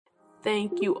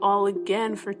Thank you all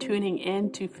again for tuning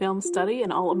in to Film Study,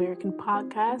 an all-American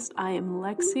podcast. I am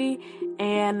Lexi,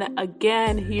 and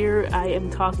again, here I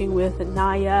am talking with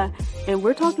Naya, and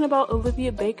we're talking about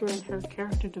Olivia Baker and her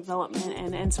character development,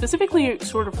 and specifically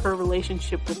sort of her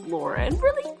relationship with Laura, and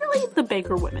really the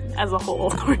Baker women as a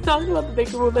whole. We're talking about the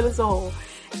Baker women as a whole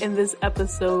in this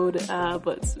episode,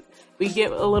 but we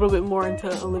get a little bit more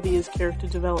into Olivia's character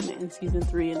development in season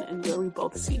 3 and where we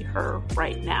both see her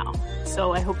right now.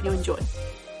 So I hope you enjoy.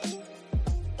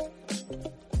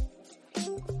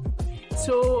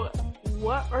 So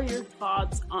what are your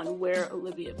thoughts on where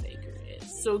Olivia Baker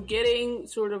is? So getting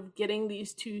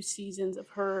these 2 seasons of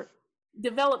her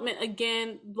development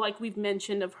again, like we've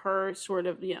mentioned, of her sort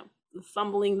of,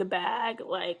 fumbling the bag,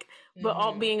 but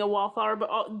all being a wallflower, but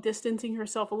all distancing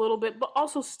herself a little bit, but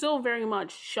also still very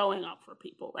much showing up for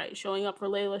people, right? Showing up for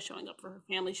Layla, showing up for her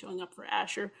family, showing up for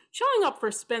Asher, showing up for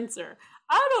Spencer.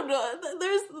 I don't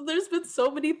know. There's been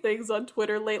so many things on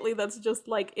Twitter lately that's just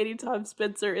like anytime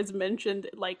Spencer is mentioned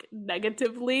like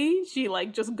negatively, she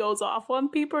like just goes off on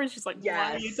people and she's like,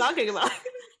 yes. What are you talking about?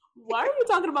 Why are you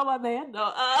talking about my man?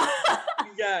 No.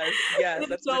 Yes,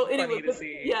 that's so funny to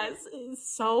see. Yes,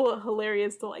 it's so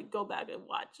hilarious to like go back and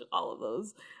watch all of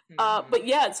those. But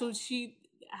yeah, so she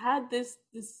had this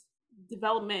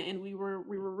development, and we were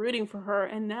rooting for her.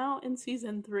 And now in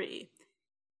season 3,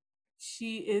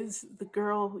 she is the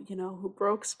girl, who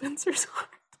broke Spencer's heart.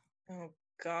 Oh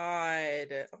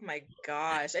God! Oh my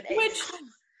gosh! And which.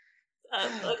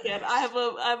 Again, I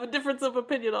have a difference of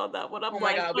opinion on that one. Oh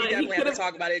my God, we definitely have to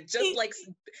talk about it. Just like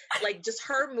just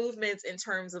her movements in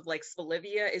terms of like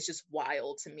Olivia is just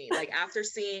wild to me. Like after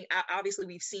seeing, obviously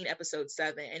we've seen episode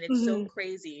 7, and it's so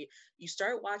crazy. You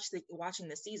start watching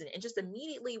the season, and just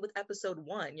immediately with episode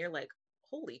 1, you're like,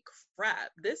 holy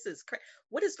crap, this is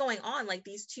what is going on? Like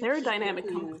these two, their dynamic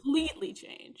completely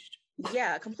changed.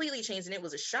 Yeah, completely changed, and it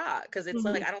was a shock because it's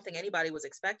like I don't think anybody was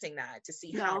expecting that, to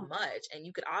see how much, and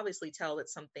you could obviously tell that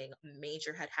something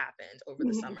major had happened over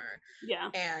the summer. Yeah,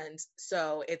 and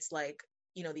so it's like,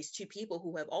 these two people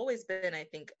who have always been, I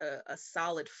think, a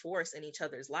solid force in each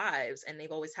other's lives, and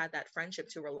they've always had that friendship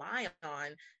to rely on.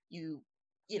 You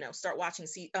start watching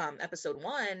episode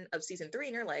 1 of season 3,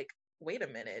 and you're like, wait a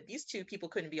minute, these two people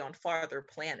couldn't be on farther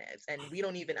planets, and we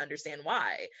don't even understand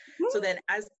why. So then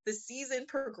as the season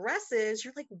progresses,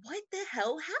 you're like, what the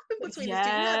hell happened between these two?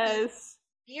 You have these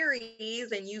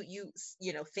theories, and you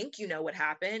think you know what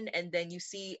happened, and then you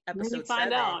see episode 7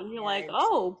 find out, and you're like,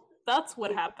 oh, that's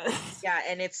what happened. Yeah,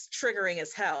 and it's triggering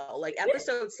as hell. Like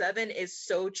episode 7 is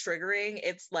so triggering.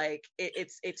 It's like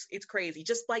it's crazy.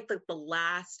 Just like the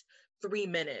last 3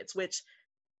 minutes, which,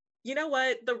 you know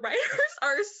what? The writers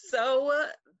are so...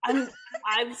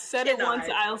 I've said it once,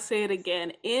 I'll say it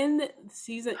again. In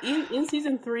season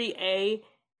 3A,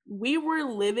 we were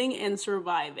living and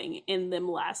surviving in them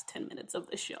last 10 minutes of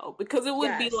the show, because it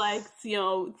would be like,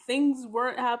 things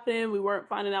weren't happening, we weren't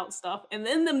finding out stuff, and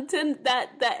then that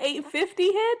 850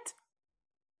 hit.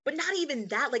 But not even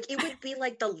that, like it would be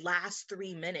like the last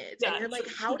 3 minutes, and you're like,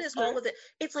 how does all of it?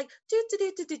 It's like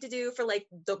do for like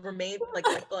the remain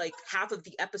like half of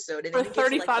the episode, and for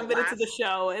 35 minutes of the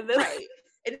show, and then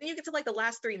and then you get to like the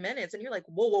last 3 minutes, and you're like,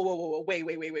 whoa, wait,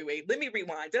 let me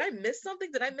rewind. Did I miss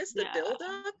something? Did I miss the build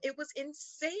up? It was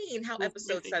insane how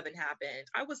episode 7 happened.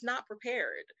 I was not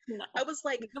prepared. No. I was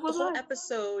like, the whole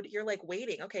episode, you're like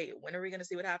waiting. Okay, when are we gonna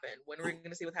see what happened? When are we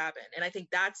gonna see what happened? And I think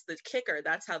that's the kicker.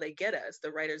 That's how they get us.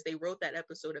 The writers, they wrote that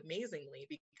episode amazingly,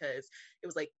 because it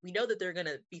was like, we know that they're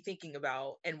gonna be thinking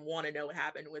about and want to know what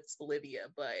happened with Olivia,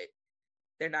 but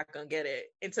they're not gonna get it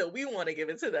until we want to give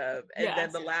it to them. And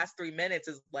then the last 3 minutes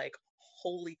is like,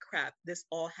 holy crap, this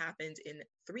all happened in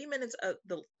 3 minutes of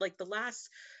the last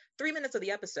 3 minutes of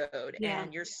the episode,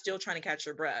 and you're still trying to catch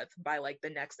your breath by like the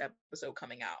next episode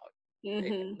coming out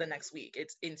the next week.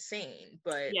 It's insane.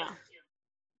 But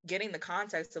getting the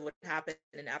context of what happened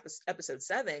in episode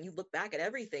 7, you look back at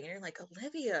everything and you're like,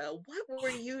 Olivia, what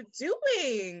were you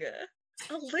doing?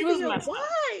 Olivia,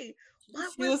 why?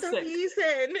 What was the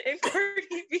reason? And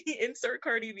Cardi B, insert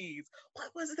Cardi B's. What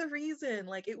was the reason?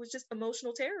 Like, it was just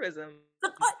emotional terrorism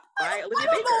by Olivia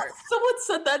Baker. Someone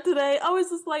said that today. I was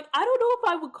just like, I don't know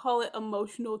if I would call it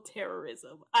emotional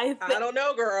terrorism. I don't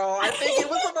know, girl. I think it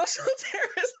was emotional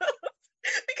terrorism.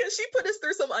 Because she put us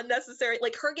through some unnecessary,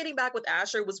 like her getting back with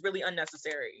Asher was really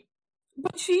unnecessary.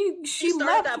 But she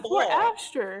left for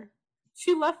Asher.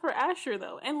 She left for Asher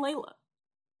though, and Layla.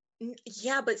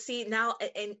 Yeah, but see now,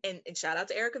 and shout out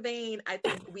to Erica Vane. I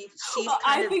think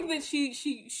I think that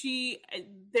she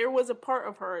there was a part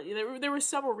of her. There were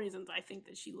several reasons I think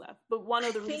that she left, but one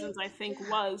of the reasons I think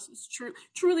was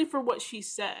truly for what she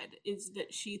said is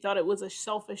that she thought it was a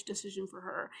selfish decision for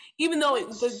her, even though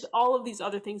all of these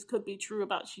other things could be true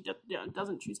about she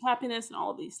doesn't choose happiness and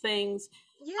all of these things.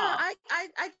 Yeah,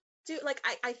 I do like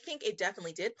I think it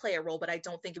definitely did play a role, but I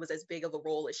don't think it was as big of a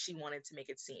role as she wanted to make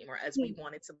it seem or as we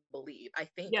wanted to believe. I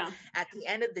think at the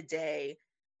end of the day,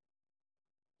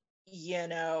 you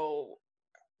know,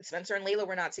 Spencer and Layla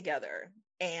were not together,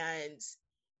 and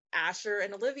Asher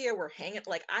and Olivia were hanging.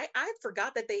 Like I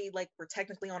forgot that they like were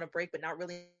technically on a break, but not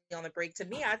really on a break. To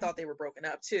me, I thought they were broken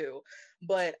up too.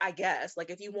 But I guess like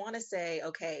if you want to say,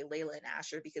 okay, Layla and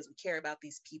Asher, because we care about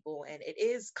these people and it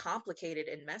is complicated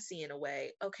and messy in a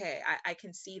way, okay, I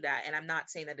can see that. And I'm not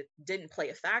saying that it didn't play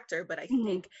a factor, but I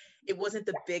think it wasn't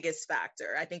the biggest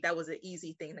factor. I think that was an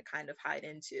easy thing to kind of hide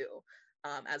into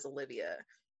as Olivia.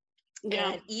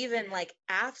 Yeah. And even like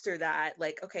after that,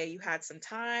 like, okay, you had some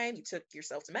time, you took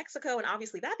yourself to Mexico, and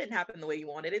obviously that didn't happen the way you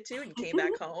wanted it to, and you came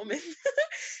back home and,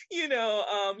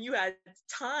 you had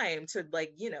time to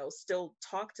like, still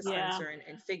talk to Spencer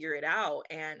and figure it out.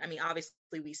 And I mean, obviously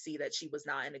we see that she was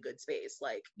not in a good space,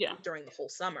 like during the whole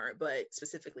summer, but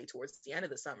specifically towards the end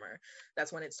of the summer,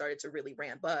 that's when it started to really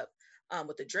ramp up.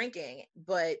 With the drinking,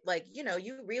 but like,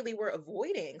 you really were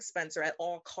avoiding Spencer at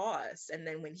all costs. And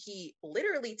then when he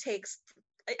literally takes,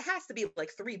 it has to be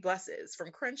like 3 buses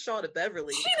from Crenshaw to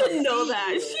Beverly. She didn't know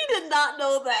that. She did not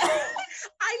know that.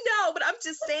 I know, but I'm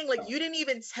just saying, like, you didn't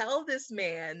even tell this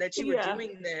man that you were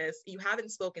doing this. You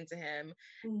haven't spoken to him.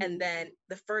 And then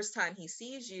the first time he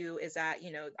sees you is at,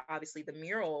 obviously the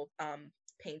mural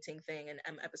painting thing in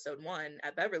episode 1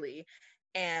 at Beverly.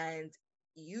 And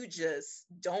you just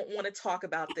don't want to talk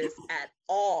about this at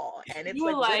all. And it's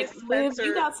like Liv,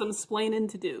 you got some splaining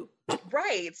to do.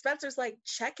 Right. Spencer's like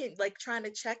checking, like trying to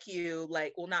check you,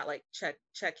 like, well, not like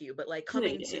check you, but like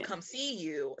coming to come see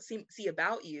you, see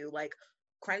about you, like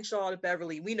Crenshaw to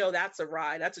Beverly. We know that's a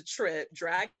ride, that's a trip,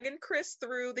 dragging Chris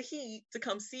through the heat to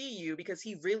come see you because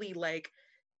he really like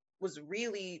was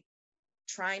really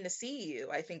trying to see you,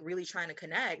 I think really trying to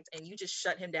connect, and you just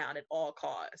shut him down at all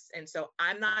costs. And so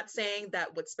I'm not saying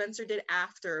that what Spencer did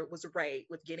after was right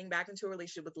with getting back into a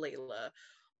relationship with Layla,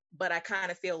 but I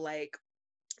kind of feel like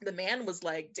the man was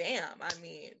like, damn, I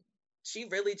mean, she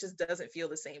really just doesn't feel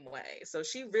the same way. So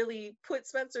she really put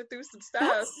Spencer through some stuff.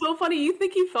 That's so funny. You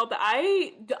think he felt that?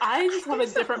 I just have a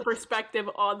different perspective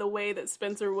on the way that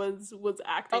Spencer was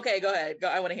acting. Okay, go ahead.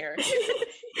 I want to hear.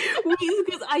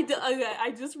 Because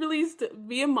I just released,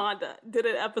 me and Manda did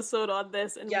an episode on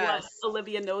this and what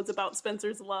Olivia knows about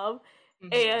Spencer's love.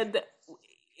 And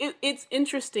it's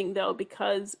interesting though,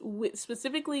 because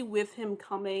specifically with him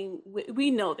coming,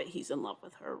 we know that he's in love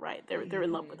with her, right? They're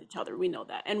in love with each other. We know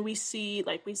that. And we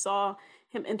saw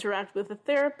him interact with a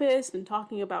therapist and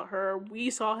talking about her. We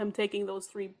saw him taking those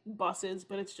 3 buses,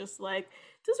 but it's just like,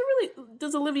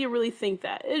 does Olivia really think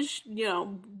that? Is,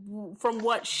 from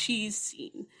what she's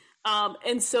seen.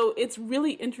 And so it's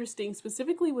really interesting,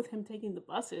 specifically with him taking the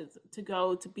buses to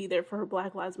go to be there for her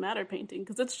Black Lives Matter painting,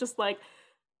 because it's just like,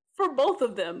 for both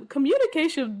of them,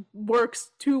 communication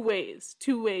works two ways,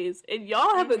 and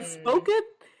y'all haven't spoken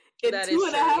in that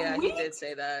 2.5 weeks. He did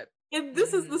say that. And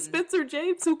this is the Spencer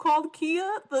James who called Kia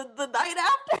the night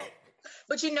after.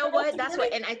 But you know what? That's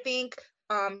what, and I think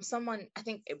someone, I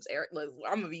think it was Eric.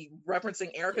 I'm gonna be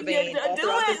referencing Erica Vane all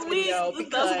throughout this video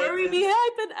because that's where we be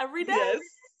hyping every day. Yes,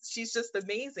 she's just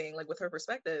amazing, like with her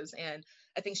perspectives, and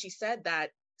I think she said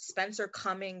that Spencer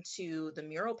coming to the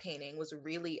mural painting was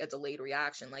really a delayed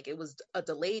reaction. Like it was a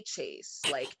delayed chase,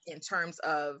 like in terms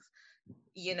of,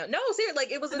 no, seriously,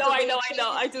 like it was a I know.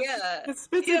 I just,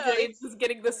 Spencer James is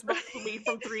getting this book for me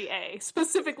from 3A,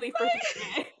 specifically for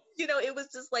 3A. It was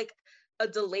just like a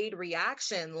delayed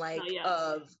reaction, like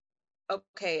of,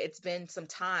 okay, it's been some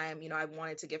time, I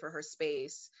wanted to give her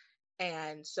space.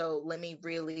 And so let me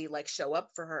really like show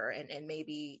up for her and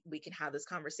maybe we can have this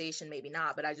conversation, maybe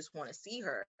not, but I just want to see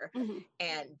her.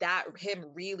 And that him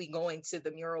really going to the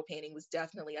mural painting was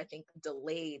definitely, I think,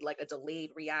 delayed, like a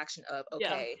delayed reaction of,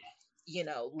 okay,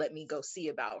 let me go see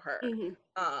about her.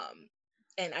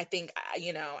 And I think,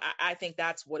 I think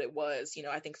that's what it was.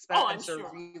 I think Spencer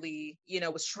really,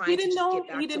 was trying to just get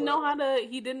back he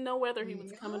didn't know whether he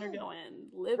was coming or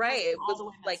going. Right. It was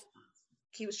like,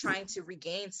 he was trying to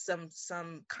regain some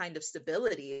kind of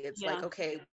stability. It's like,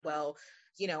 okay, well,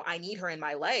 I need her in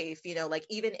my life, like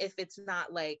even if it's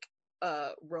not like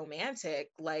romantic,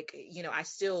 like, I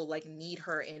still like need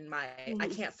her in my, I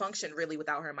can't function really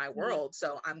without her in my world.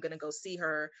 So I'm going to go see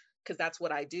her because that's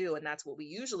what I do and that's what we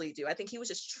usually do. I think he was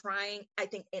just trying, I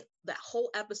think in that whole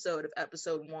episode of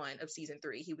episode 1 of season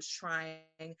 3, he was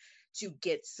trying to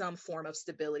get some form of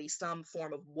stability, some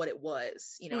form of what it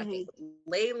was. You know, I think with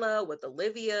Layla, with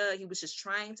Olivia, he was just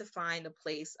trying to find a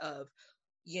place of,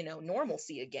 you know,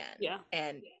 normalcy again. Yeah.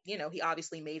 And, you know, he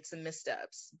obviously made some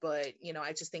missteps, but, you know,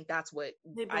 I just think that's what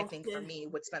I think for me,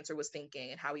 what Spencer was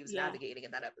thinking and how he was navigating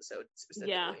in that episode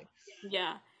specifically.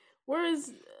 Yeah.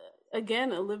 Whereas,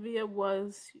 again, Olivia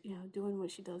was, you know, doing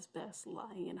what she does best,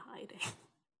 lying and hiding.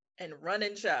 And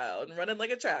running, child, and running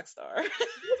like a track star.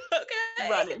 Okay.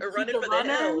 Running for the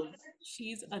hills.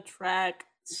 She's a track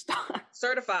star.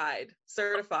 Certified.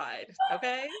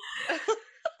 Okay.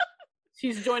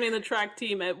 She's joining the track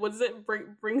team at, what is it,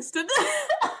 Bringston?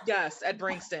 Yes, at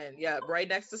Bringston. Yeah, right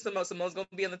next to Simone. Simone's gonna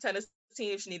be on the tennis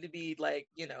team. She need to be like,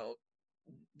 you know,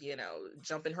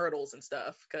 jumping hurdles and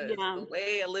stuff. Because the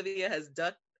way Olivia has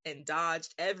ducked and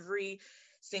dodged every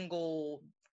single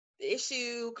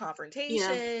issue,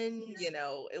 confrontation, you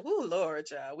know, oh Lord,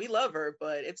 child, we love her,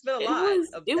 but it's been a lot.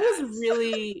 It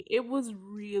was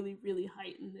really, really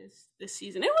heightened this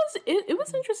season. It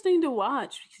was interesting to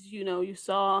watch because, you know, you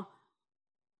saw,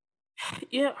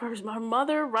 her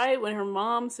mother, right, when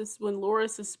Laura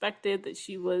suspected that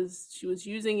she was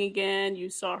using again, you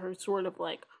saw her sort of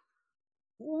like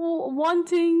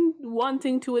wanting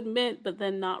to admit, but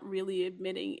then not really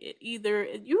admitting it either.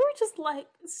 You were just like,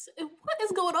 what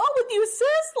is going on with you,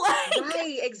 sis? Like,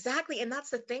 right, exactly. And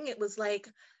that's the thing. It was like,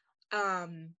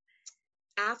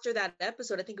 after that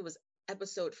episode, I think it was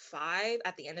episode 5,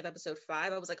 at the end of episode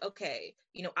 5, I was like, okay,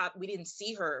 you know, we didn't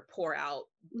see her pour out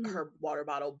her water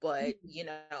bottle, but you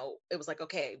know, it was like,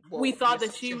 okay, well, we thought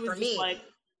that she was just like,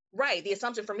 right, the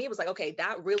assumption for me was like, okay,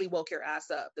 that really woke your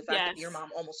ass up, the fact that your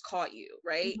mom almost caught you,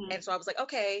 right? And so I was like,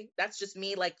 okay, that's just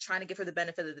me like trying to give her the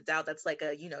benefit of the doubt. That's like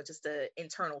a, you know, just a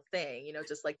internal thing, you know,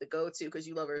 just like the go-to because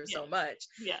you love her so much.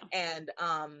 And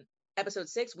episode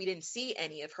 6, we didn't see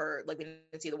any of her, like we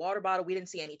didn't see the water bottle, we didn't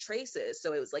see any traces,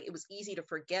 so it was like, it was easy to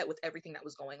forget with everything that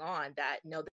was going on that,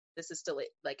 no, this is still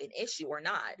like an issue or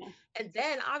not. And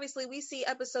then obviously we see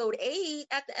episode 8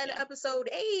 at the end of episode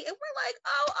 8, and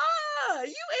we're like,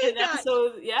 you ain't got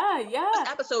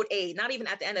episode 8, not even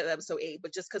at the end of episode 8,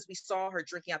 but just because we saw her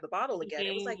drinking out the bottle again,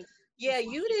 it was like,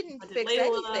 you didn't fix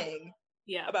anything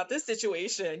about this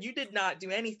situation. You did not do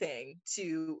anything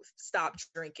to stop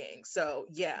drinking. So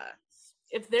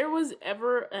if there was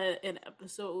ever an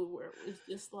episode where it was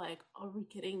just like, are we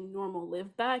getting normal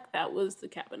Liv back, that was the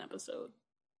Cabin episode.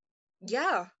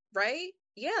 Yeah, right?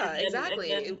 Yeah,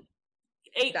 exactly. And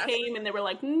 8 came and they were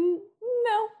like, no.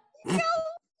 The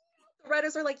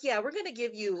writers are like, we're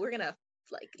gonna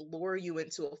like lure you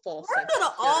into a false sense of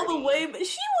security. All the way, but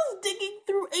she was digging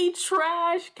through a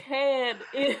trash can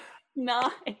in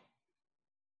 9.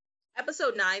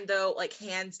 Episode 9, though, like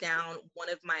hands down, one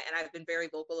of my, and I've been very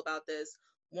vocal about this,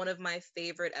 one of my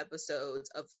favorite episodes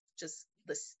of just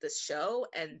this show,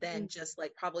 and then just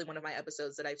like probably one of my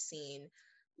episodes that I've seen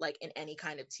like in any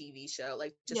kind of TV show,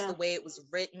 like just the way it was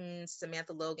written.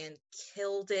 Samantha Logan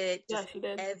killed it. She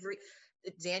did.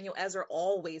 Daniel Ezra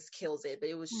always kills it, but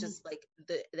it was just like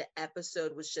the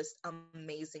episode was just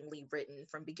amazingly written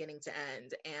from beginning to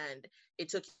end, and it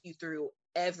took you through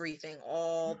everything,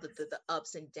 all the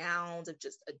ups and downs of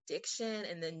just addiction,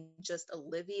 and then just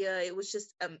Olivia. It was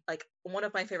just like one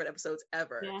of my favorite episodes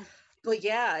ever. But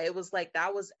it was like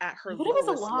that was at her lowest. It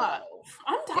was a lot.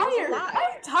 I'm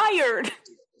tired.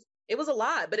 It was a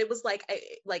lot, but it was like,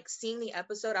 like seeing the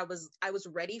episode, I was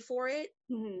ready for it,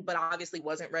 but obviously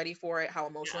wasn't ready for it, how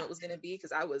emotional it was going to be,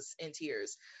 because I was in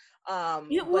tears. But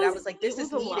I was like, this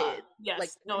is needed.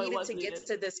 Needed to get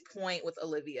to this point with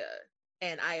Olivia.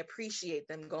 And I appreciate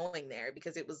them going there,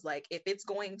 because it was like, if it's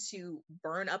going to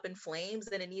burn up in flames,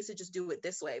 then it needs to just do it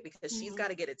this way, because she's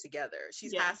got to get it together.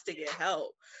 She has to get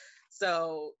help.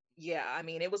 So I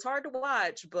mean, it was hard to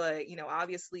watch, but you know,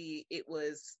 obviously it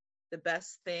was the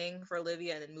best thing for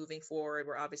Olivia. And then moving forward,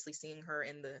 we're obviously seeing her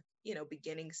in the, you know,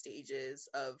 beginning stages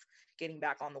of getting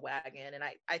back on the wagon. And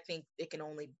I think it can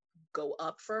only go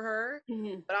up for her,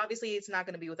 but obviously it's not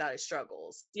going to be without its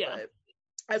struggles. But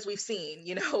as we've seen,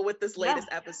 you know, with this latest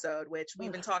episode, which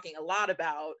we've been talking a lot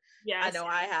about. I know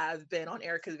I have been on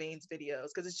Erica Vane's videos,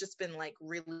 because it's just been like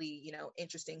really, you know,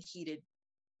 interesting, heated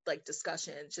like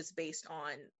discussions just based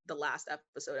on the last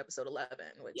episode 11,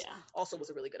 which also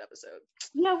was a really good episode.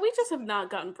 We just have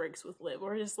not gotten breaks with Liv.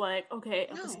 We're just like, okay,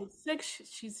 episode 6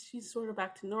 she's sort of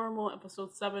back to normal.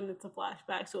 Episode 7, it's a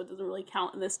flashback, so it doesn't really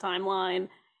count in this timeline.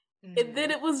 And then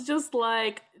it was just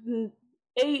like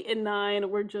 8 and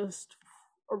 9 were just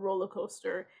a roller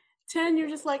coaster. 10, you're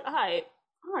just like, all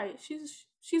right,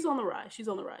 she's on the rise. She's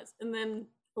on the rise. And then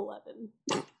 11.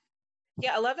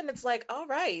 Yeah, 11. It's like, all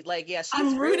right, like, yeah, she's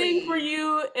I'm rooting really for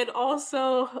you, and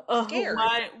also, scared.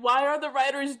 why are the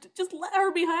writers just let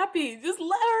her be happy? Just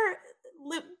let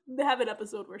her have an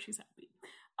episode where she's happy.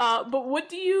 But where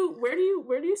do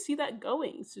you see that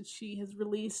going? Since she has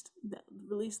released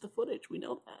the footage, we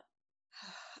know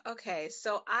that. Okay,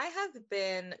 so I have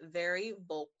been very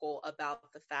vocal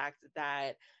about the fact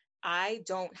that I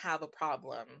don't have a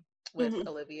problem with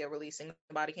Olivia releasing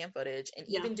the body cam footage and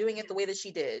even doing it the way that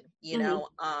she did. You know,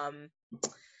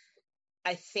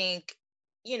 I think,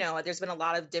 you know, there's been a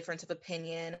lot of difference of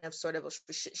opinion of sort of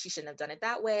she shouldn't have done it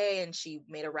that way, and she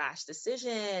made a rash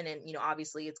decision, and, you know,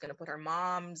 obviously it's going to put her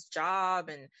mom's job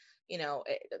and, you know,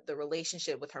 the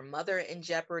relationship with her mother in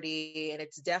jeopardy, and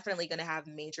it's definitely going to have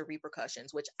major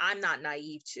repercussions, which I'm not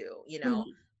naive to, you know.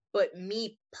 But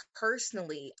me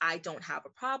personally, I don't have a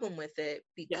problem with it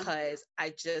because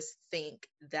I just think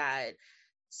that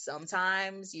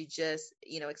sometimes you just,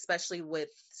 you know, especially with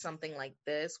something like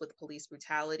this, with police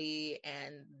brutality,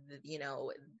 and, you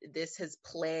know, this has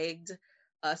plagued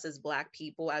us as Black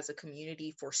people as a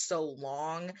community for so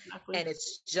long. And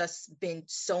it's just been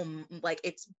so, like,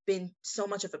 it's been so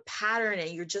much of a pattern, and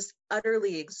you're just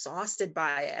utterly exhausted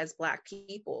by it as Black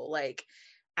people. Like,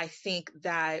 I think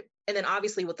that, and then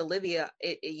obviously with Olivia,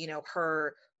 you know,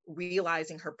 her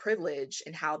realizing her privilege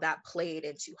and how that played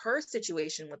into her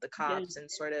situation with the cops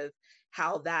and sort of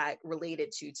how that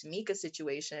related to Tamika's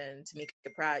situation,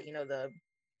 Tamika Pratt, you know,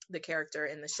 the character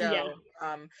in the show.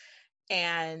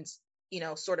 And, you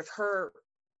know, sort of her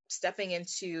stepping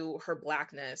into her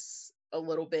Blackness a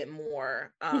little bit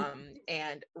more,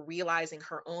 and realizing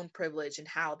her own privilege and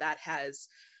how that has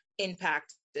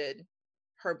impacted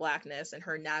her Blackness and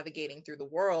her navigating through the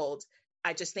world.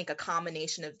 I just think a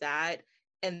combination of that,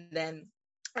 and then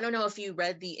I don't know if you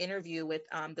read the interview with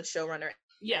the showrunner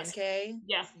NK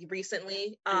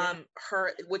recently.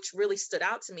 Her, which really stood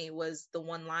out to me, was the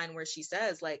one line where she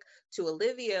says, like, to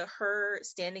Olivia, her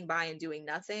standing by and doing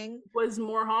nothing was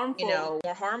more harmful, you know,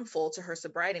 more harmful to her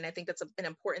sobriety. And I think that's an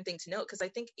important thing to note, because I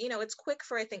think, you know, it's quick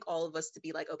for, I think, all of us to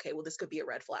be like, okay, well, this could be a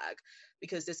red flag,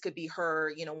 because this could be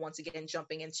her, you know, once again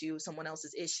jumping into someone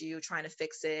else's issue, trying to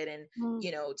fix it, and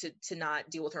you know, to not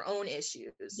deal with her own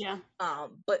issues.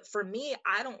 But for me,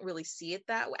 I don't really see it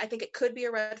that way. I think it could be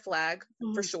a red flag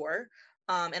for sure.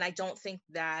 And I don't think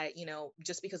that, you know,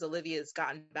 just because Olivia's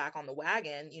gotten back on the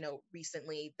wagon, you know,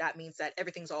 recently, that means that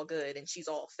everything's all good and she's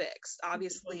all fixed.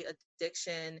 Obviously,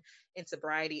 addiction and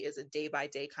sobriety is a day by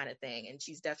day kind of thing. And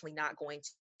she's definitely not going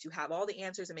to have all the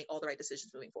answers and make all the right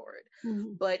decisions moving forward.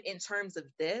 But in terms of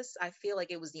this, I feel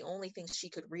like it was the only thing she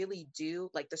could really do.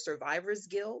 Like, the survivor's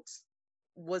guilt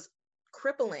was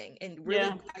crippling and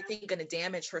really, I think, going to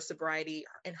damage her sobriety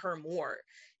and her more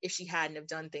if she hadn't have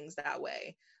done things that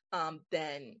way.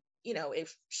 Then, you know,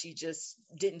 if she just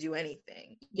didn't do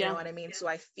anything, you know what I mean? So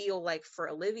I feel like for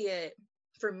Olivia,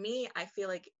 for me, I feel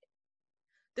like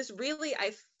this really,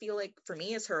 I feel like for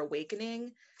me, is her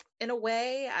awakening in a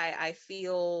way. I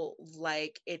feel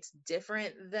like it's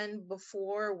different than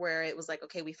before, where it was like,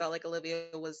 okay, we felt like Olivia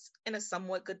was in a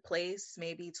somewhat good place,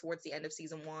 maybe towards the end of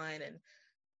season 1, and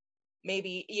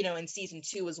maybe, you know, in season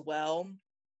 2 as well.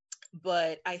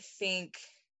 But I think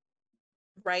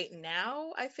right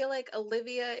now, I feel like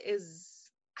Olivia is,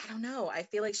 I don't know, I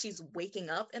feel like she's waking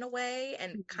up in a way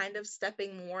and kind of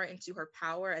stepping more into her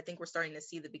power. I think we're starting to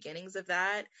see the beginnings of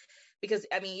that, because,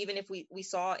 I mean, even if we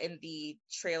saw in the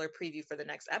trailer preview for the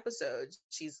next episode,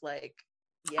 she's like,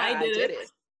 yeah, I did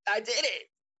it.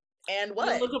 And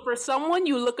what? You looking for someone?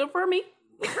 You looking for me?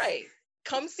 Right.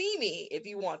 Come see me if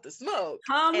you want the smoke.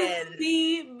 Come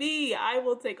see me. I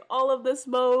will take all of the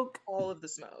smoke.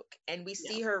 And we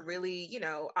see her really, you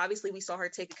know, obviously we saw her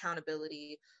take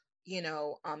accountability, you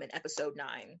know, in episode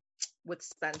 9 with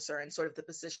Spencer and sort of the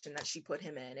position that she put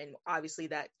him in. And obviously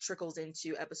that trickles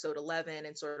into episode 11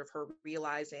 and sort of her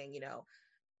realizing, you know,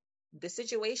 the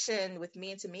situation with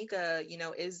me and Tamika, you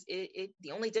know, is it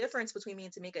the only difference between me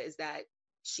and Tamika is that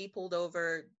she pulled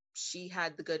over, she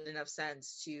had the good enough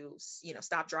sense to, you know,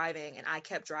 stop driving, and I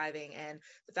kept driving. And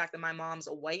the fact that my mom's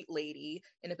a white lady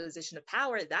in a position of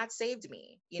power, that saved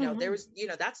me. You know, there was, you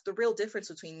know, that's the real difference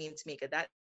between me and Tamika.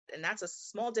 And that's a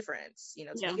small difference. You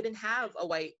know, Tamika didn't have a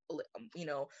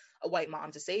white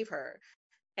mom to save her.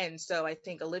 And so I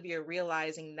think Olivia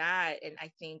realizing that, and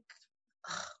I think,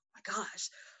 oh my gosh,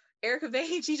 Erica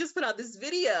Vane, she just put out this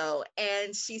video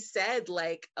and she said,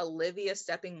 like, Olivia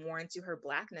stepping more into her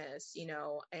Blackness, you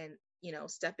know, and, you know,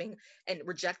 stepping and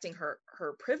rejecting her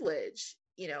privilege,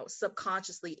 you know,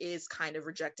 subconsciously is kind of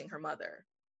rejecting her mother.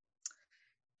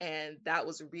 And that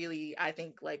was really, I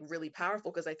think, like really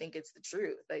powerful, because I think it's the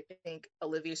truth. I think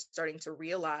Olivia's starting to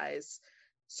realize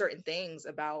certain things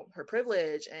about her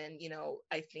privilege, and, you know,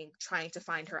 I think trying to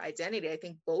find her identity. I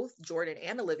think both Jordan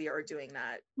and Olivia are doing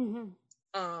that.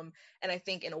 And I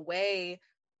think in a way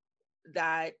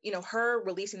that, you know, her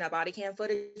releasing that body cam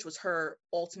footage was her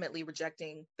ultimately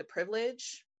rejecting the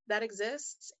privilege that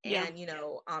exists, and, you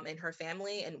know, in her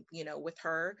family, and, you know, with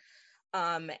her,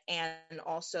 and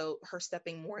also her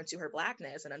stepping more into her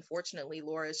Blackness. And unfortunately,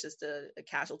 Laura is just a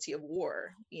casualty of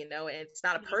war, you know, and it's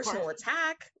not a personal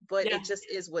attack, but it just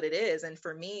is what it is. And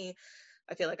for me,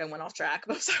 I feel like I went off track,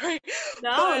 but I'm sorry.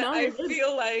 No, I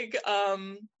feel like,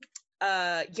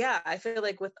 I feel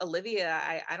like with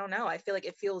Olivia, I don't know. I feel like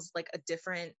it feels like a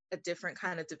different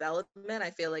kind of development.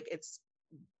 I feel like it's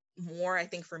more, I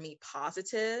think for me,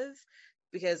 positive,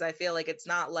 because I feel like it's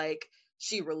not like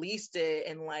she released it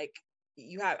and like,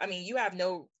 you have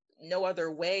no other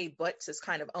way but to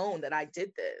kind of own that I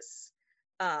did this.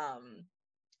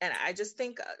 And I just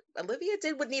think Olivia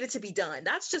did what needed to be done.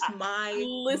 That's just my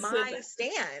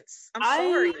stance. I'm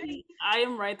sorry. I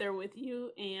am right there with you,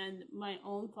 and my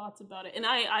own thoughts about it. And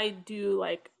I do,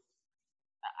 like,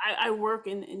 I work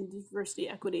in diversity,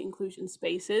 equity, inclusion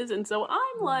spaces, and so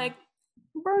I'm like,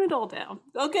 burn it all down,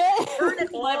 okay? Burn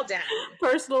it all down.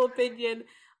 Personal opinion.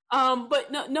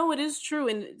 But no, it is true.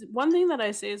 And one thing that I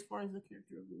say as far as the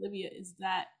character of Olivia is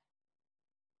that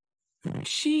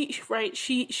she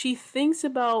thinks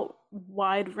about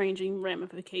wide-ranging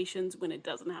ramifications when it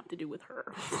doesn't have to do with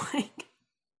her. Like,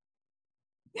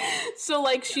 so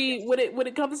like when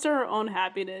it comes to her own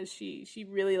happiness, she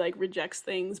really like rejects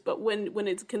things. But when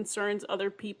it concerns other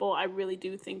people, I really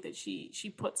do think that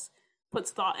she puts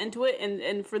thought into it.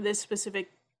 And for this specific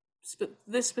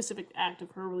act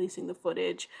of her releasing the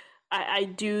footage, I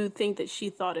do think that she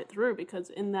thought it through,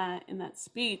 because in that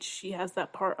speech she has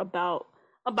that part about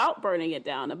burning it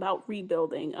down, about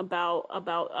rebuilding,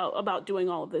 about doing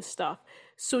all of this stuff.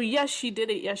 So yes, she did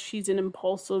it. Yes, she's an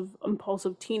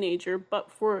impulsive teenager.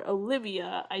 But for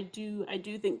Olivia, I do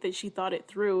think that she thought it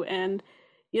through. And,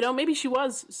 you know, maybe she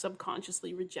was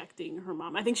subconsciously rejecting her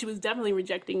mom. I think she was definitely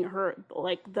rejecting her,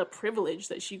 like, the privilege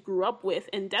that she grew up with,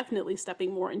 and definitely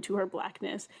stepping more into her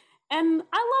Blackness. And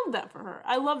I love that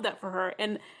for her.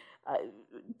 And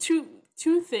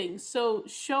two things. So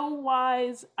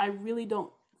show-wise, I really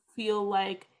don't feel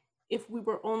like if we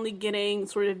were only getting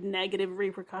sort of negative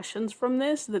repercussions from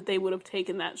this, that they would have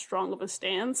taken that strong of a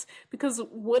stance. Because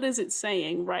what is it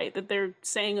saying, right? That they're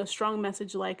saying a strong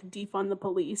message like defund the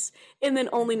police, and then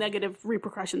only negative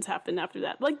repercussions happen after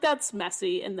that. Like, that's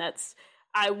messy, and that's,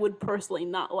 I would personally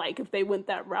not like if they went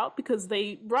that route, because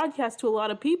they broadcast to a lot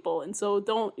of people. And so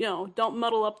don't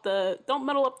muddle up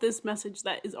this message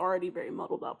that is already very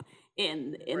muddled up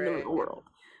in the real world.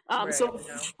 So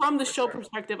from the show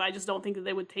perspective, I just don't think that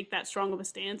they would take that strong of a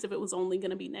stance if it was only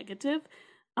going to be negative.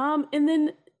 And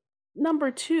then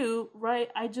number two, right,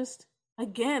 I just,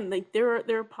 again, like, there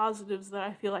are positives that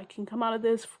I feel like can come out of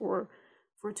this for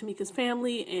Tamika's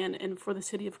family and for the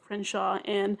city of Crenshaw.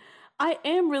 And I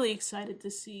am really excited to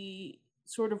see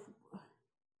sort of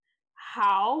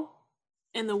how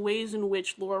and the ways in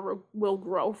which Laura will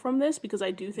grow from this, because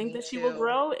I do think that she will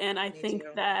grow. And I think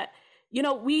that, you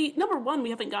know, number one, we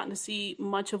haven't gotten to see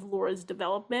much of Laura's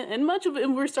development, and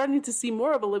we're starting to see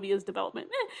more of Olivia's development.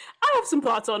 I have some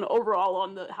thoughts overall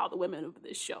on how the women of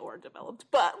this show are developed,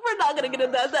 but we're not going to get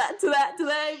into that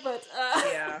today. But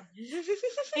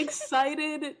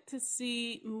excited to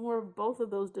see more of both of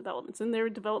those developments and their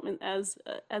development as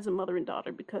a mother and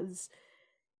daughter, because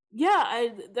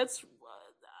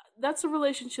that's a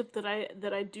relationship that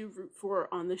I do root for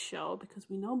on the show, because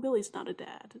we know Billy's not a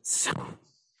dad. So.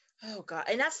 Oh God.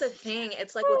 And that's the thing.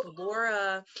 It's like with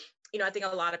Laura, you know, I think a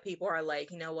lot of people are like,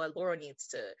 you know what, Laura needs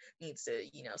to,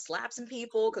 you know, slap some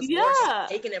people, because Laura's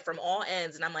taking it from all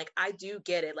ends. And I'm like, I do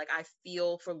get it. Like, I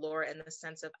feel for Laura in the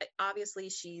sense of,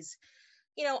 obviously she's,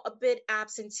 you know, a bit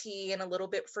absentee and a little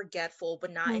bit forgetful,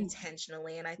 but not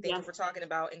intentionally. And I think if we're talking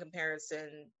about in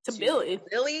comparison to Billy,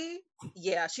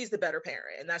 yeah, she's the better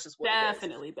parent, and that's just what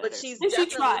definitely it is. Better. But she tries.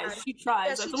 Yeah,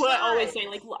 that's what tries. I always say.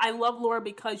 Like, I love Laura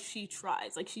because she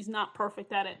tries. Like, she's not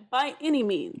perfect at it by any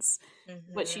means,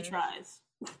 but she tries.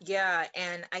 Yeah,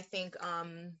 and I think,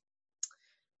 I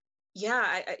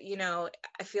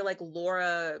feel like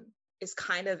Laura is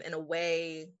kind of, in a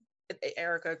way,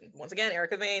 Erica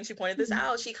Vane, she pointed this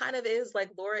out. She kind of is like,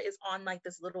 Laura is on like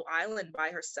this little island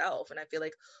by herself, and I feel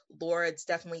like Laura's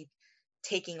definitely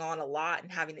taking on a lot and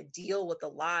having to deal with a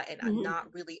lot, and I'm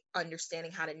not really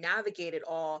understanding how to navigate it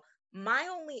all. My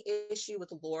only issue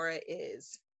with Laura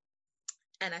is,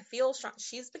 And I feel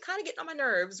she's been kind of getting on my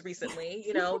nerves recently,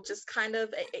 you know, just kind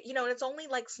of, you know, and it's only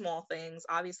like small things.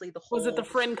 Obviously, the whole. Was it the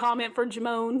friend comment for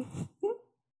Jimone?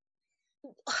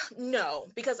 No,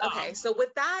 because okay, so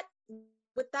with that,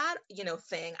 you know,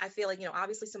 thing, I feel like, you know,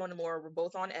 obviously Simone and Laura were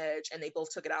both on edge and they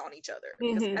both took it out on each other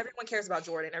because everyone cares about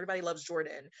Jordan. Everybody loves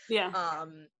Jordan. Yeah.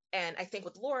 And I think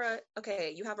with Laura,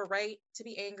 okay, you have a right to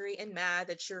be angry and mad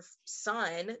that your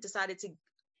son decided to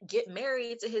get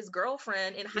married to his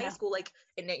girlfriend in high school, like,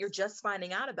 and that you're just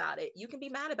finding out about it. You can be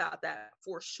mad about that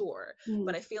for sure.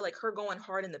 But I feel like her going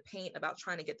hard in the paint about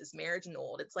trying to get this marriage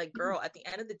annulled, it's like, girl, at the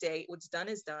end of the day, what's done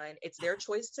is done. It's their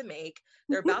choice to make.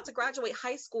 They're about to graduate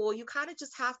high school. You kind of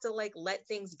just have to like let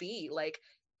things be. Like,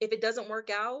 if it doesn't work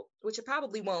out, which it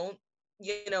probably won't,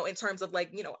 you know, in terms of like,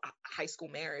 you know, high school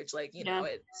marriage, like, you know,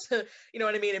 it's, you know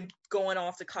what I mean? And going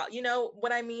off to college, you know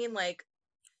what I mean? Like,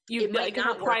 you like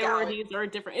her priorities are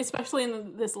different, especially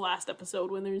in this last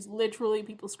episode when there's literally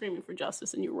people screaming for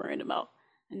justice and you're worried about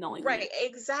annulling right,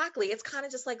 exactly. It's kind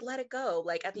of just like, let it go.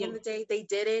 Like, at the end of the day, they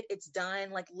did it, it's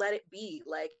done, like, let it be.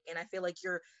 Like, and I feel like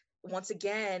you're once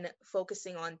again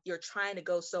focusing on, you're trying to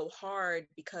go so hard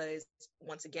because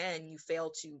once again you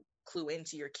fail to clue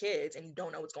into your kids and you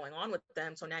don't know what's going on with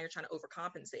them, so now you're trying to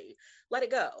overcompensate. Let it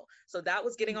go. So that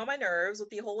was getting on my nerves with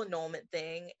the whole annulment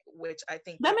thing, which I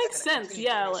think that makes sense.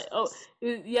 Yeah, like,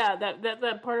 yeah,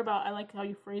 that part about, I like how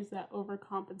you phrase that,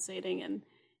 overcompensating, and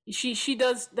she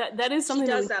does that is something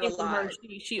she does that a lot.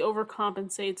 She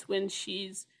overcompensates when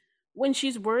she's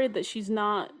worried that she's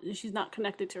not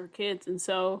connected to her kids, and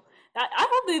so I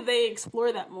hope that they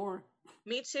explore that more.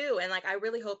 Me too. And like, I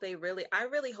really hope they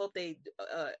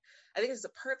I think it's a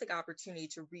perfect opportunity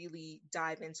to really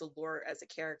dive into Laura as a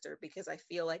character, because I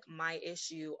feel like my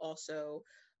issue also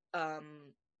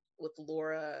with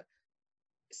Laura,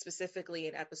 specifically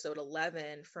in episode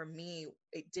 11, for me,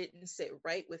 it didn't sit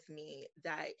right with me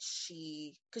that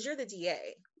because you're the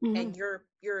DA and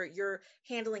you're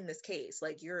handling this case,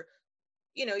 like,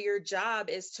 you know, your job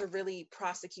is to really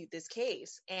prosecute this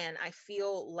case. And I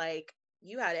feel like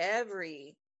you had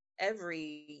every,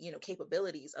 you know,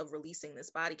 capabilities of releasing this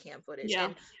body cam footage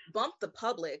and bump the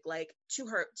public, like, to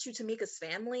Tamika's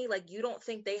family. Like, you don't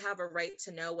think they have a right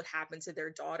to know what happened to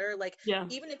their daughter? Like,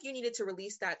 even if you needed to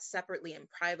release that separately and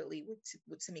privately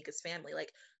with Tamika's family,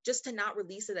 like, just to not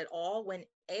release it at all when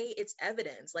it's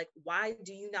evidence. Like, why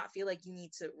do you not feel like you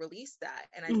need to release that?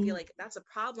 And I feel like that's a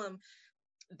problem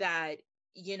that,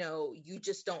 you know, you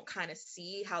just don't kind of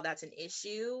see how that's an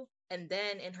issue. And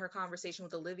then in her conversation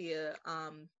with Olivia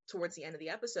towards the end of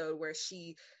the episode, where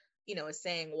she, you know, is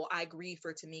saying, well, I grieve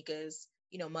for Tamika's,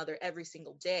 you know, mother every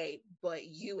single day, but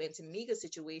you and Tamika's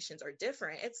situations are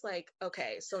different. It's like,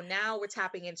 okay, so now we're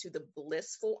tapping into the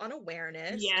blissful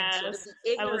unawareness and sort of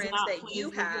the ignorance that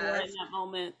you have in that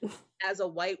moment as a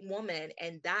white woman.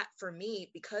 And that, for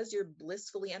me, because you're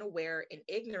blissfully unaware and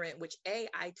ignorant, which I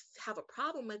have a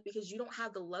problem with, because you don't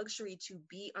have the luxury to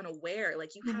be unaware.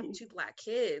 Like, you have 2 Black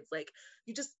kids, like,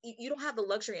 you don't have the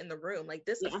luxury in the room. Like,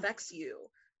 this affects you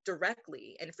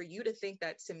directly. And for you to think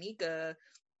that Tamika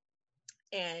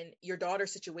and your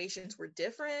daughter's situations were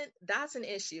different, that's an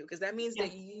issue, because that means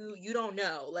that you don't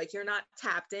know, like, you're not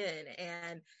tapped in.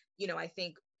 And, you know, I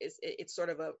think it's sort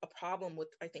of a problem with,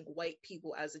 I think, white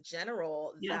people as a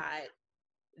general, that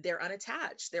they're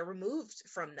unattached, they're removed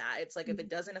from that. It's like, if it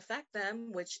doesn't affect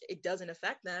them, which it doesn't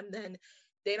affect them, then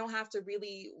they don't have to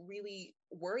really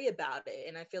worry about it.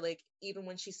 And I feel like even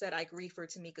when she said, I grieve for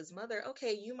Tamika's mother,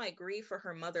 okay, you might grieve for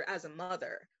her mother as a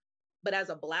mother, but as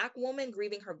a Black woman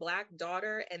grieving her Black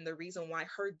daughter, and the reason why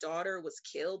her daughter was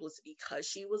killed was because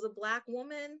she was a Black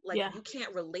woman, like, you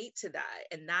can't relate to that.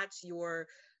 And that's your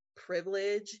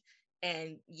privilege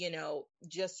and, you know,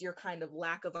 just your kind of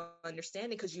lack of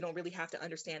understanding, because you don't really have to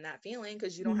understand that feeling,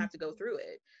 because you don't have to go through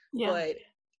it. But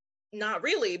not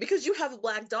really, because you have a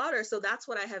Black daughter. So that's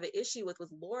what I have an issue with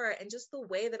Laura. And just the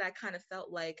way that I kind of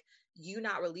felt like you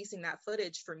not releasing that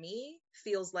footage, for me,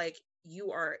 feels like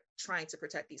you are trying to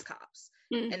protect these cops.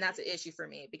 And that's an issue for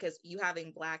me, because you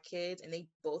having Black kids and they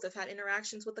both have had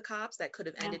interactions with the cops that could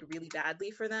have ended really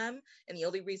badly for them. And the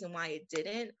only reason why it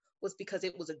didn't was because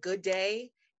it was a good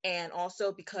day, and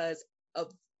also because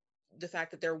of the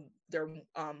fact that their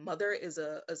mother is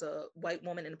a white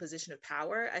woman in a position of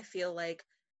power. I feel like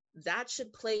that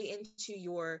should play into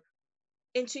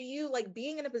you, like,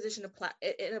 being in a position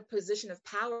of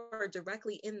power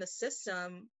directly in the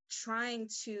system, trying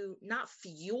to not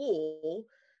fuel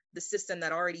the system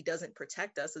that already doesn't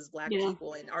protect us as Black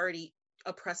people and already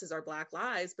oppresses our Black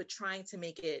lives, but trying to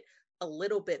make it a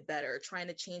little bit better, trying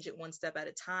to change it one step at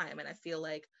a time. And I feel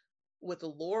like with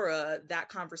Laura, that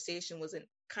conversation was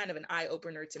kind of an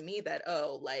eye-opener to me, that,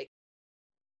 oh, like,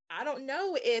 I don't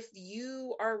know if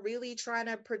you are really trying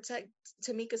to protect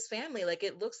Tamika's family. Like,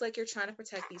 it looks like you're trying to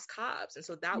protect these cops. And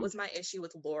so that was my issue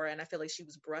with Laura. And I feel like she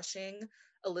was brushing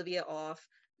Olivia off,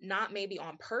 not maybe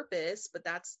on purpose, but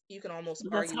you can almost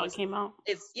that's argue how it came out.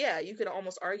 You could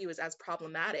almost argue as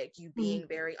problematic, you being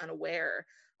very unaware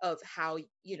of how,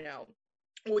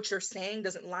 what you're saying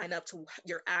doesn't line up to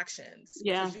your actions.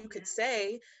 Yeah. Because you could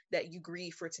say that you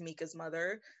grieve for Tamika's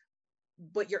mother,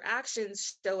 but your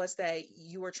actions show us that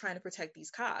you were trying to protect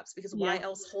these cops, because why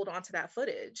else hold on to that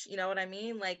footage? You know what I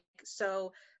mean? Like,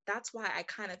 so that's why I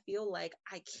kind of feel like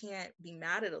I can't be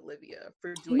mad at Olivia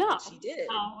for doing what she did.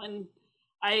 No, and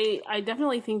I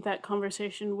definitely think that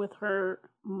conversation with her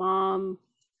mom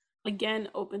again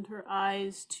opened her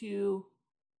eyes to,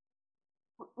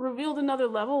 revealed another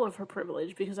level of her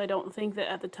privilege, because I don't think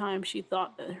that at the time she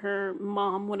thought that her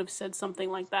mom would have said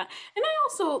something like that. And I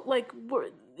also, like,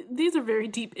 these are very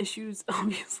deep issues,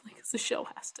 obviously, because the show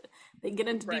has to, they get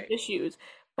into deep issues.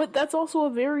 But that's also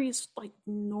a very, like,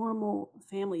 normal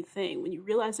family thing when you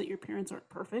realize that your parents aren't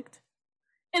perfect.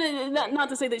 And not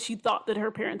to say that she thought that her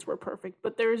parents were perfect,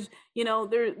 but there's,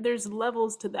 there's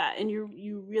levels to that, and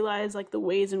you realize, like, the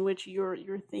ways in which your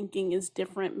thinking is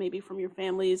different, maybe from your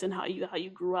families, and how you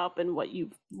grew up and what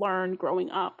you've learned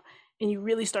growing up, and you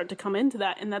really start to come into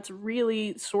that, and that's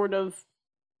really sort of,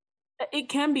 it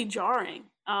can be jarring.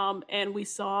 And we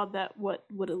saw that what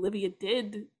Olivia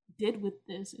did with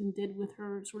this, and did with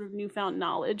her sort of newfound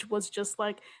knowledge, was just,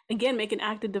 like, again, make an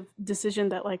active decision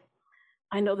that, like,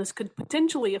 I know this could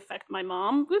potentially affect my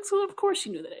mom. So of course she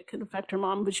knew that it could affect her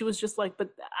mom, but she was just like,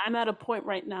 but I'm at a point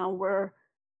right now where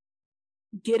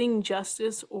getting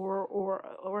justice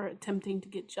or attempting to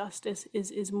get justice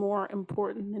is more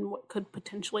important than what could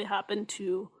potentially happen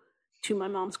to my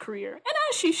mom's career. And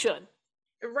as she should.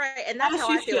 Right. And that's how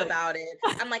I feel about it.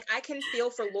 I'm like, I can feel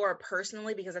for Laura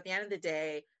personally, because at the end of the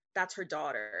day, that's her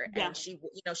daughter, and she,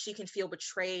 she can feel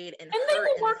betrayed and hurt. They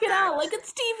will work it out. Like,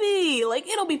 it's TV. Like,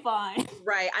 it'll be fine.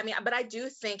 Right. I mean, but I do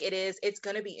think it's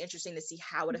going to be interesting to see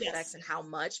how it affects and how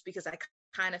much, because I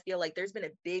kind of feel like there's been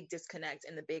a big disconnect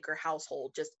in the Baker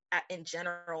household just in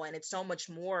general, and it's so much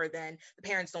more than the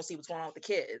parents don't see what's going on with the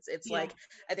kids. It's like,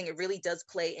 I think it really does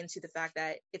play into the fact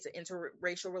that it's an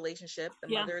interracial relationship. The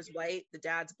mother is white, the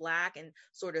dad's black, and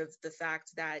sort of the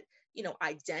fact that,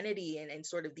 identity and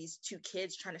sort of these two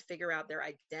kids trying to figure out their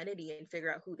identity and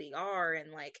figure out who they are,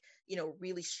 and, like,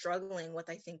 really struggling with,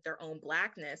 I think, their own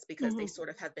blackness, because they sort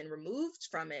of have been removed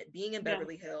from it, being in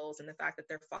Beverly Hills, and the fact that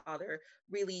their father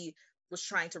really was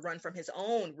trying to run from his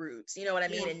own roots, you know what I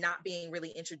mean? And not being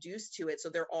really introduced to it. So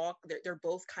they're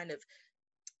both kind of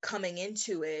coming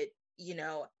into it,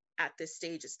 at this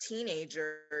stage as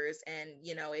teenagers. And,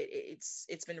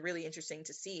 it's been really interesting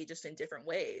to see, just in different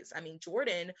ways. I mean,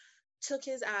 Jordan took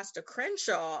his ass to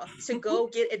Crenshaw to go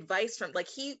get advice from, like,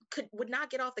 he would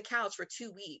not get off the couch for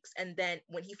 2 weeks. And then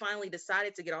when he finally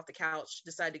decided to get off the couch,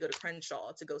 decided to go to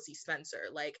Crenshaw to go see Spencer.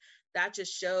 Like, that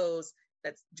just shows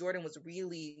that Jordan was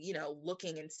really,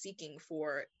 looking and seeking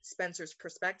for Spencer's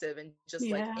perspective, and just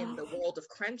like in the world of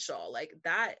Crenshaw, like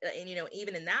that. And,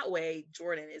 even in that way,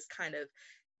 Jordan is kind of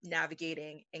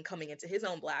navigating and coming into his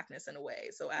own blackness in a way.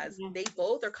 So as they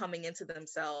both are coming into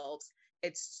themselves,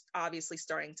 it's obviously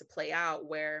starting to play out,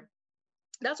 where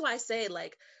that's why I say,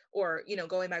 like, or,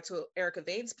 going back to Erica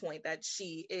Vane's point, that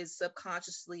she is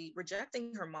subconsciously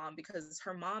rejecting her mom because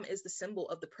her mom is the symbol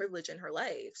of the privilege in her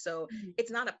life. So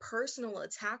it's not a personal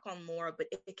attack on Laura, but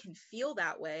it can feel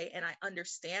that way. And I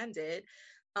understand it.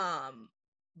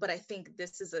 But I think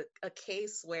this is a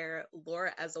case where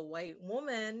Laura, as a white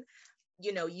woman,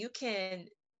 you can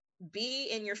be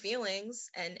in your feelings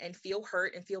and feel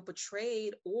hurt and feel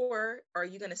betrayed, or are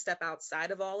you going to step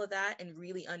outside of all of that and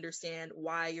really understand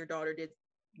why your daughter did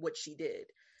what she did?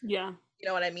 You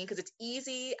know what I mean? Because it's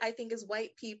easy, I think, as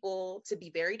white people to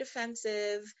be very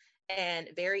defensive and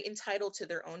very entitled to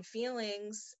their own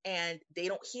feelings, and they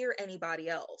don't hear anybody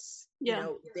else.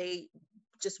 They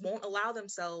just won't allow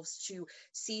themselves to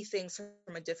see things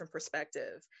from a different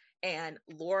perspective. And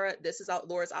Laura, this is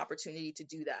Laura's opportunity to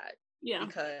do that.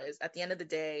 Because at the end of the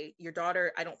day, your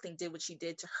daughter, I don't think, did what she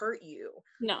did to hurt you.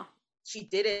 No. She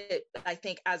did it, I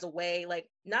think, as a way, like,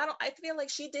 I feel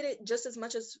like she did it just as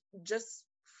much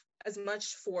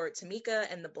for Tamika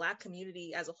and the Black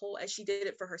community as a whole as she did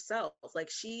it for herself. Like,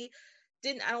 she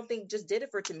didn't, I don't think, just did it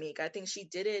for Tamika. I think she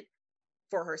did it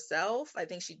for herself. I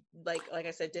think she, like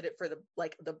I said, did it for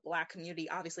the Black community,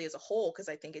 obviously, as a whole, because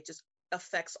I think it just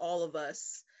affects all of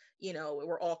us.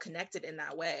 We're all connected in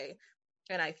that way.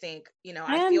 And I think,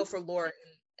 I feel for Laura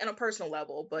on a personal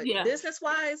level, but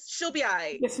business-wise, she'll be all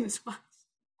right. Business-wise.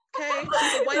 Okay?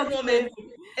 She's a white woman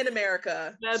in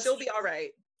America. She'll be all right.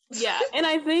 Yeah, and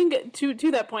I think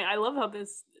to that point, I love how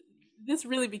this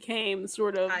really became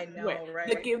sort of I know,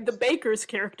 right? the Baker's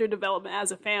character development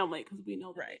as a family, because we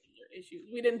know that Right. their issues.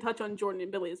 We didn't touch on Jordan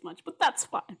and Billy as much, but that's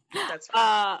fine. That's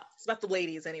fine. It's about the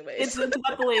ladies, It's anyways.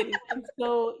 about the ladies. And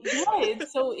so yeah,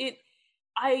 so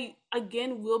I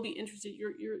again will be interested.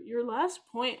 Your last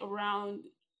point around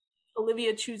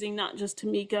Olivia choosing not just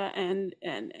Tamika and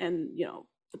you know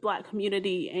the Black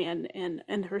community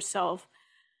and herself.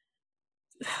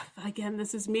 Again,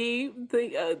 this is me,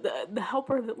 the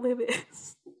helper that Liv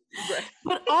is, Right.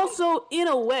 but also in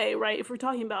a way, right? If we're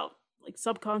talking about like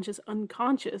subconscious,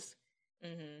 unconscious,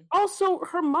 also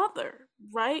her mother,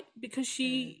 right? Because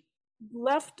she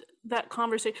left that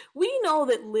conversation. We know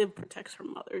that Liv protects her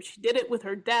mother. She did it with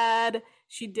her dad.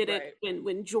 She did it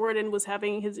when Jordan was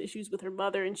having his issues with her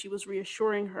mother, and she was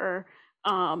reassuring her.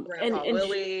 Grandpa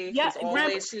Willie, yeah, who's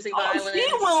always choosing violence. violence.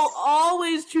 She will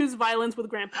always choose violence with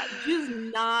Grandpa. She's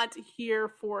not here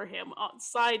for him.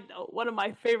 Side note, one of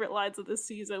my favorite lines of this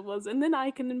season was, "And then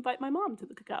I can invite my mom to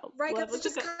the cookout." Right, because it's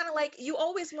just kind of like you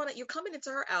always want to. You're coming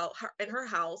into her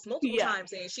house multiple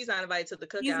times saying she's not invited to the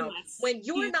cookout. When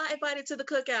you're not invited to the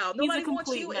cookout, nobody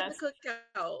wants you in the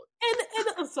cookout.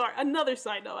 And sorry, another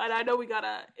side note, and I know we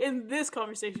gotta end this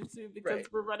conversation soon because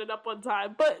we're running up on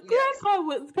time. But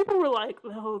Grandpa, people were like,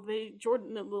 "Oh,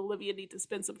 Jordan and Olivia need to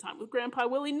spend some time with Grandpa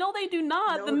Willie." No, they do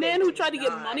not. No, the man who tried to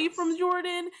get money from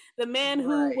Jordan, the man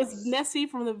who was messy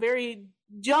from the very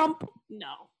jump.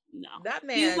 No, that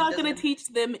man. He's not going to teach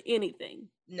them anything.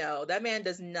 No, that man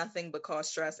does nothing but cause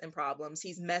stress and problems.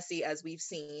 He's messy, as we've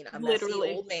seen. A messy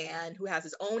old man who has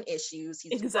his own issues.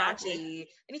 He's grouchy,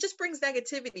 and he just brings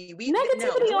negativity.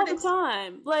 Negativity all the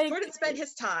time. Like Jordan spent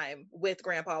his time with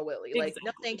Grandpa Willie. Like,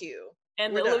 no, thank you.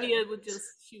 And Olivia would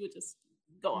just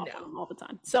go off on him all the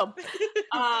time. So,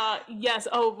 yes.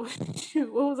 Oh,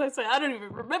 shoot, what was I saying? I don't even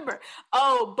remember.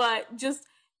 Oh, but just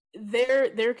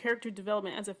their character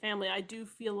development as a family. I do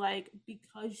feel like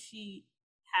because she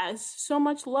has so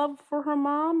much love for her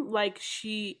mom, like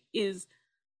she is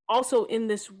also in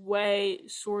this way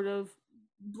sort of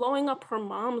blowing up her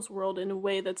mom's world in a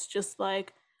way that's just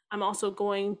like, I'm also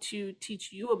going to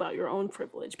teach you about your own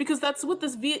privilege, because that's what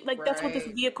this that's what this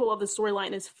vehicle of the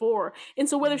storyline is for. And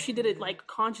so whether she did it like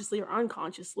consciously or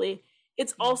unconsciously,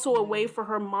 it's also a way for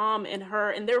her mom and her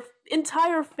and their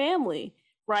entire family,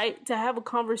 right, to have a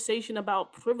conversation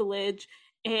about privilege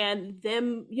and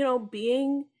them, you know,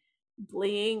 being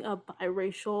a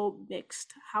biracial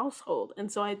mixed household. And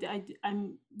so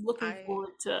I'm looking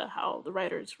forward to how the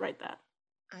writers write that.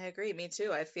 I agree. Me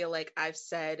too. I feel like I've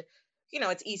said, you know,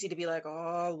 it's easy to be like,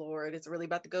 oh Lord, it's really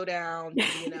about to go down.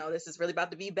 You know, this is really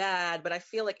about to be bad. But I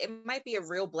feel like it might be a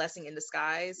real blessing in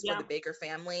disguise for the Baker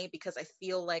family, because I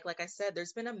feel like I said,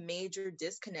 there's been a major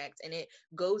disconnect, and it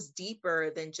goes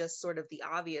deeper than just sort of the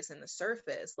obvious and the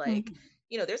surface. Like,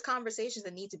 you know, there's conversations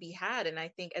that need to be had. And I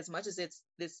think as much as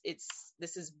this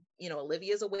is, you know,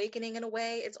 Olivia's awakening in a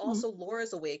way, it's also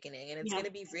Laura's awakening. And it's going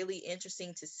to be really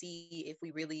interesting to see if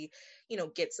we really, you know,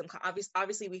 get some,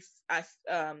 obviously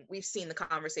we've seen the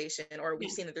conversation, or we've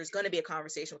seen that there's going to be a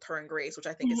conversation with her and Grace, which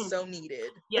I think is so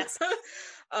needed. Yes.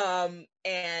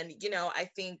 And, you know, I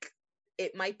think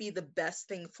it might be the best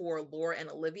thing for Laura and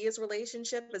Olivia's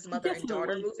relationship as mother and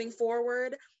daughter moving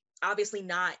forward. Obviously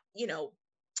not, you know,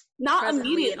 not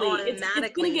immediately. It's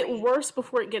going to get worse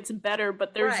before it gets better,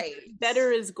 but there's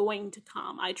better is going to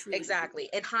come. I truly agree.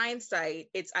 In hindsight,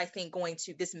 it's, I think, going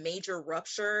to, this major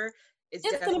rupture is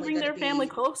it's going to bring their family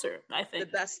closer, I think.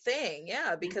 The best thing,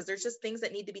 because there's just things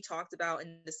that need to be talked about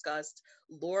and discussed.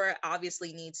 Laura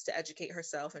obviously needs to educate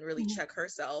herself and really check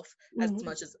herself as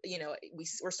much as, you know,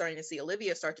 we're starting to see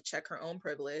Olivia start to check her own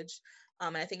privilege.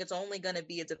 And I think it's only going to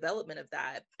be a development of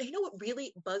that. And you know what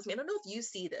really bugs me? I don't know if you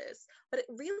see this, but it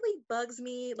really bugs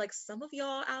me. Like, some of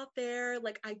y'all out there,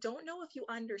 like, I don't know if you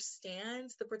understand,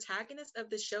 the protagonist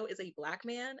of this show is a Black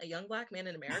man, a young Black man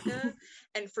in America.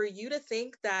 And for you to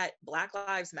think that Black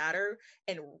Lives Matter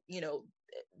and, you know,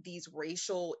 these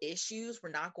racial issues were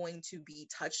not going to be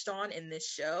touched on in this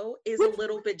show is a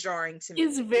little bit jarring to me.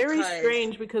 It's very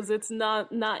strange, because it's not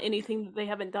anything that they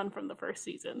haven't done from the first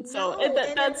season. So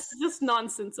that's just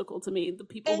nonsensical to me, the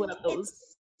people who have those.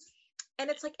 And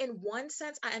it's like, in one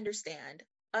sense, I understand.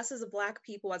 Us as a Black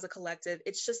people, as a collective,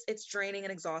 it's draining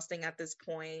and exhausting at this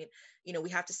point. You know, we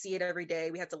have to see it every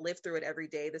day. We have to live through it every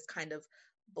day, this kind of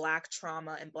Black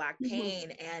trauma and Black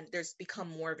pain, and there's become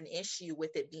more of an issue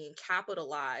with it being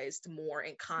capitalized more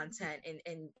in content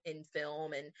and in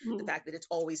film, and the fact that it's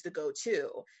always the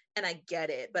go-to. And I get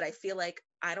it, but I feel like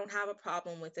I don't have a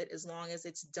problem with it as long as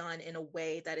it's done in a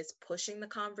way that is pushing the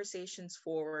conversations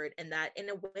forward, and that in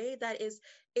a way that is,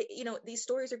 these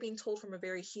stories are being told from a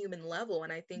very human level.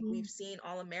 And I think we've seen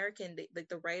All American,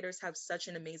 the writers have such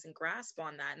an amazing grasp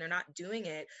on that, and they're not doing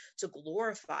it to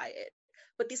glorify it.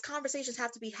 But these conversations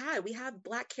have to be had. We have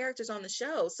Black characters on the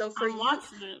show. So for you,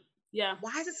 yeah,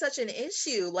 why is it such an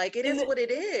issue? Like, it is what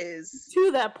it is.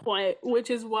 To that point, which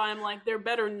is why I'm like, there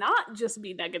better not just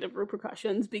be negative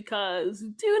repercussions, because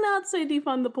do not say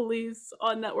defund the police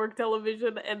on network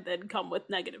television and then come with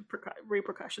negative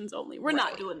repercussions only. We're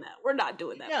not doing that. We're not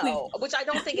doing that. No, which I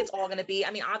don't think it's all going to be.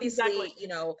 I mean, obviously,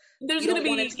 there's going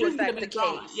to be affect the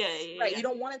drama. case. Yeah. Right. You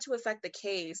don't want it to affect the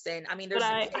case. And I mean, there's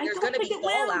going to be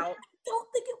fallout. I don't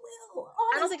think it will.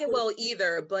 Honestly. I don't think it will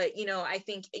either, but I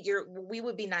think we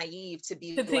would be naive to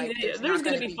be like, there's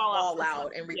going to be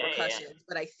fallout and repercussions. Yeah.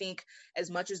 But I think as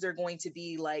much as they're going to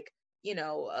be like,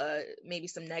 maybe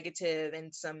some negative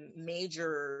and some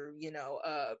major,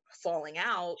 falling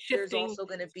out, there's also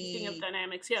going to be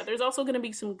dynamics. Yeah, there's also going to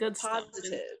be some good positives.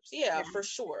 Stuff. Yeah, for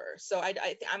sure. So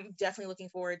I'm definitely looking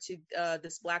forward to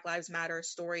this Black Lives Matter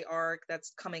story arc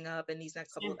that's coming up in these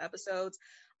next couple of episodes.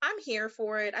 I'm here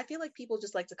for it. I feel like people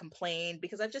just like to complain,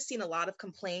 because I've just seen a lot of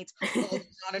complaints. Oh, there's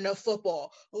not enough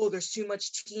football. Oh, there's too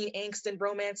much teen angst and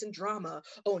romance and drama.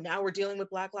 Oh, now we're dealing with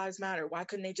Black Lives Matter. Why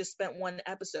couldn't they just spend one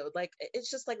episode? Like,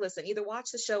 it's just like, listen, either watch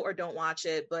the show or don't watch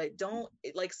it, but don't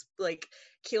like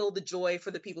kill the joy for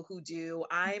the people who do.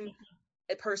 I'm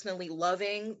personally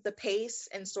loving the pace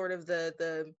and sort of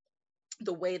the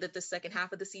way that the second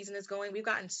half of the season is going. We've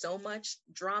gotten so much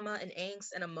drama and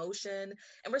angst and emotion,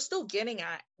 and we're still getting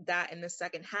at that in the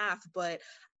second half, but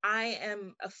I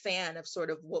am a fan of sort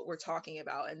of what we're talking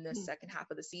about in this second half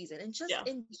of the season, and just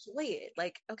enjoy it.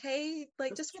 Like, okay,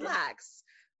 like, just relax.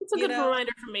 It's a good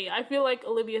reminder for me. I feel like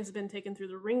Olivia has been taken through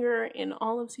the ringer in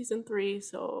all of season 3,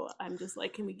 so I'm just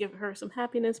like, can we give her some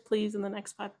happiness, please, in the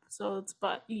next 5 episodes?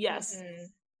 But yes,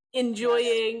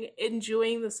 enjoying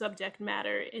the subject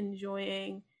matter,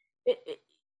 enjoying it.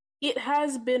 It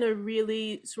has been a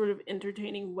really sort of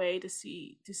entertaining way to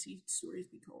see stories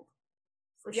be told.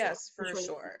 For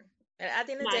sure. And at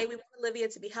the end of the day, we want Olivia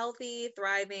to be healthy,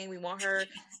 thriving. We want her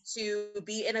to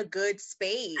be in a good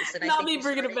space. And not me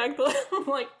bringing it back to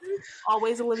like,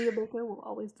 always Olivia Baker. We'll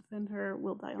always defend her.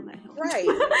 We'll die on that hill. Right.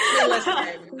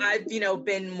 Listen, I've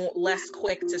been less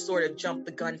quick to sort of jump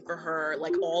the gun for her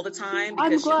like all the time,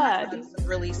 because I'm glad. She's done some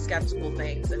really skeptical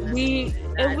things in this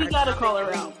we gotta call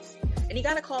her out. And you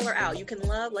gotta call her out. You can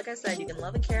love, like I said, you can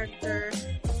love a character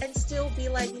and still be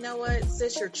like, you know what,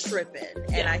 sis, you're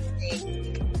tripping. And I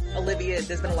think Olivia,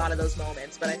 there's been a lot of those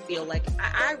moments, but I feel like,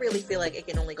 I really feel like it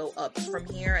can only go up from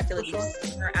here. I feel like we've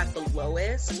seen her at the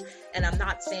lowest, and I'm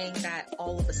not saying that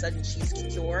all of a sudden she's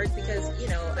cured, because,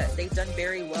 they've done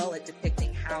very well at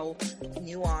depicting how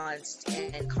nuanced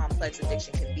and complex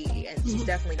addiction can be, and she's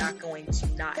definitely not going to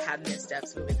not have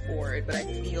missteps moving forward, but I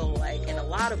feel like in a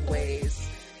lot of ways,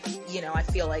 I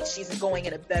feel like she's going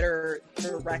in a better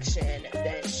direction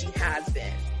than she has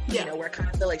been. Where I kind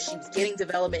of feel like she was getting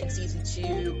development in season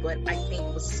 2, but I think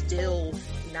was still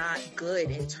not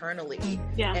good internally.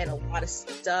 And a lot of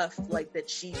stuff like that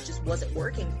she just wasn't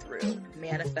working through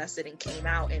manifested and came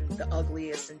out in the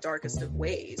ugliest and darkest of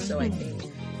ways. So I think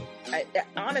it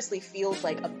honestly feels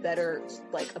like a better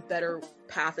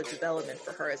path of development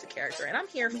for her as a character, and I'm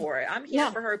here for it. I'm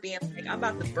here for her being like, I'm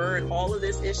about to burn all of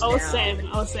this ish down.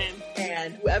 Same.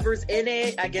 And whoever's in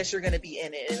it, I guess you're gonna be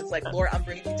in it. And it's like, Lord, I'm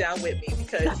bringing you down with me,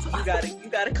 because you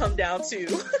gotta come down too.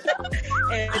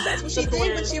 And that's what she did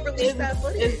when she released that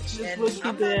footage. It's what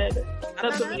she did.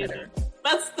 That's amazing.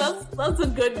 That's a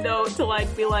good note to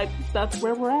like be like, that's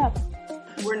where we're at.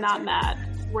 We're not mad.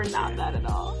 We're not mad at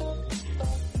all.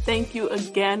 Thank you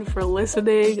again for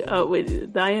listening.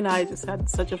 Diane and I just had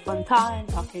such a fun time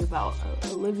talking about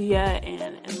Olivia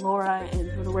and Laura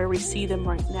and sort of where we see them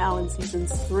right now in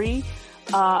seasons 3.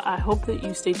 I hope that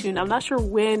you stay tuned. I'm not sure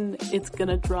when it's going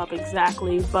to drop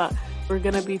exactly, but we're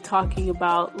going to be talking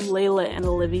about Layla and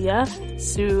Olivia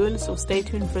soon, so stay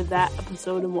tuned for that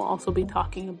episode. And we'll also be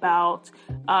talking about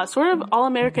sort of All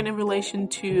American in relation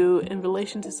to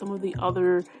some of the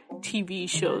other TV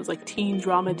shows, like teen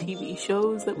drama TV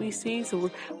shows that we see.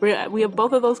 So we have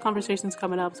both of those conversations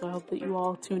coming up, so I hope that you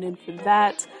all tune in for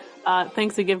that.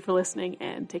 Thanks again for listening,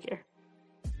 and take care.